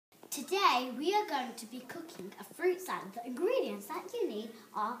Today we are going to be cooking a fruit salad. The ingredients that you need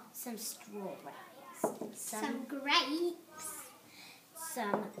are some strawberries, some grapes,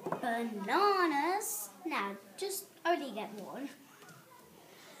 some bananas. Now, just only get one.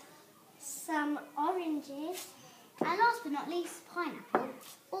 some oranges, And last but not least, pineapple.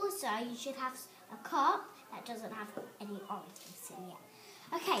 Also, you should have a cup that doesn't have any oranges in yet.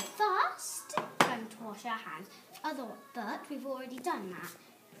 Okay, first, we're going to wash our hands. But we've already done that.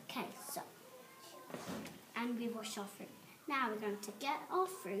 Okay, so, and we've washed our fruit. Now we're going to get our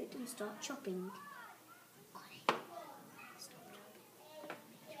fruit and start chopping.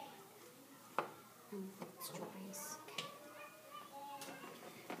 And strawberries.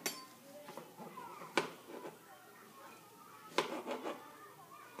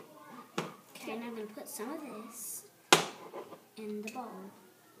 Okay, now I'm going to put some of this in the bowl.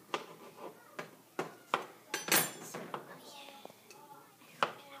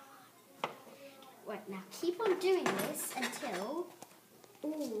 Right, now keep on doing this until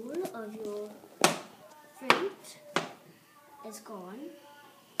all of your fruit is gone.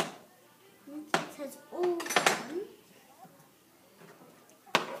 Once it has all gone,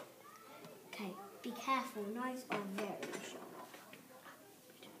 okay, be careful, knives are very sharp.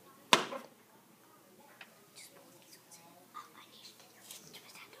 Just pour these ones in. Oh, I need to take this to a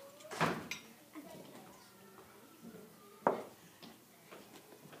stand.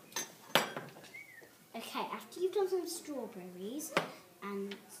 Okay, after you've done some strawberries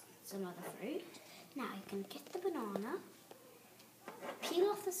and some other fruit, now you can get the banana, peel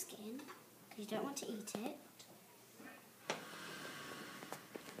off the skin, because you don't want to eat it.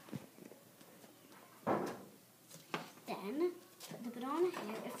 Then, put the banana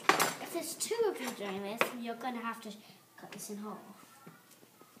here. If there's two of you doing this, you're going to have to cut this in half.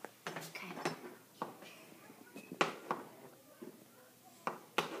 Okay.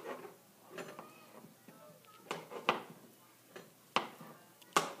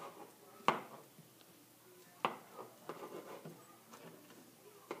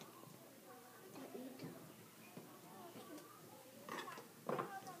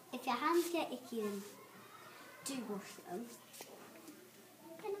 If your hands get icky, then do wash them.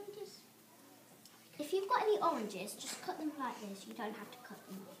 If you've got any oranges, just cut them like this. You don't have to cut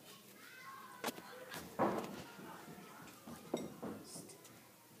them.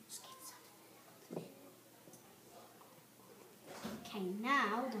 Okay,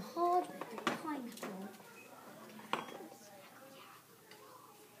 now the hard bit, the pineapple.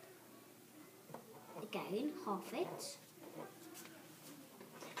 Again, half it.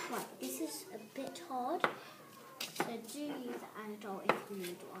 Right, this is a bit hard, so do use the anadole if you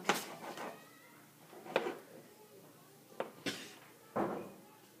need one.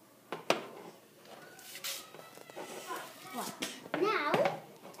 Right, now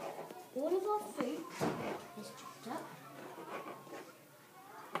all of our fruit is chopped up.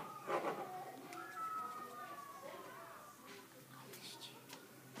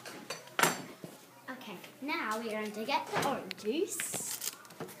 Okay, now we're going to get the orange juice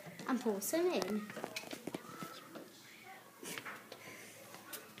and pour some in.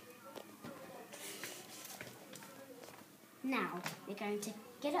 Now we're going to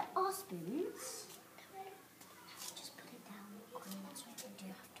get our spoons. Just put it down. That's what we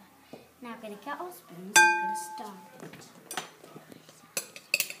do after. Now we're going to get our spoons and we're going to start it.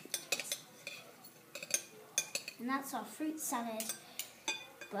 And that's our fruit salad.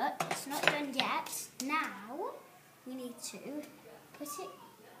 But it's not done yet. Now we need to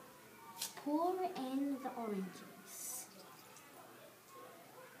pour in the oranges.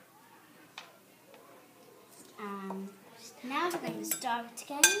 Now we're going to stir it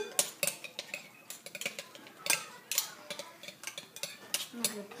again. We're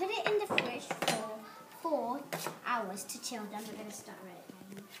going to put it in the fridge for 4 hours to chill. Then we're going to stir it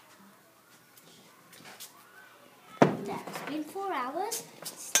again. There, it's been 4 hours.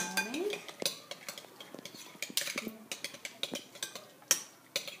 Stirring.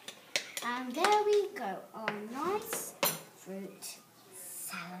 And there we go, our nice fruit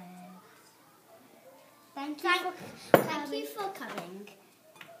salad. Thank you for coming.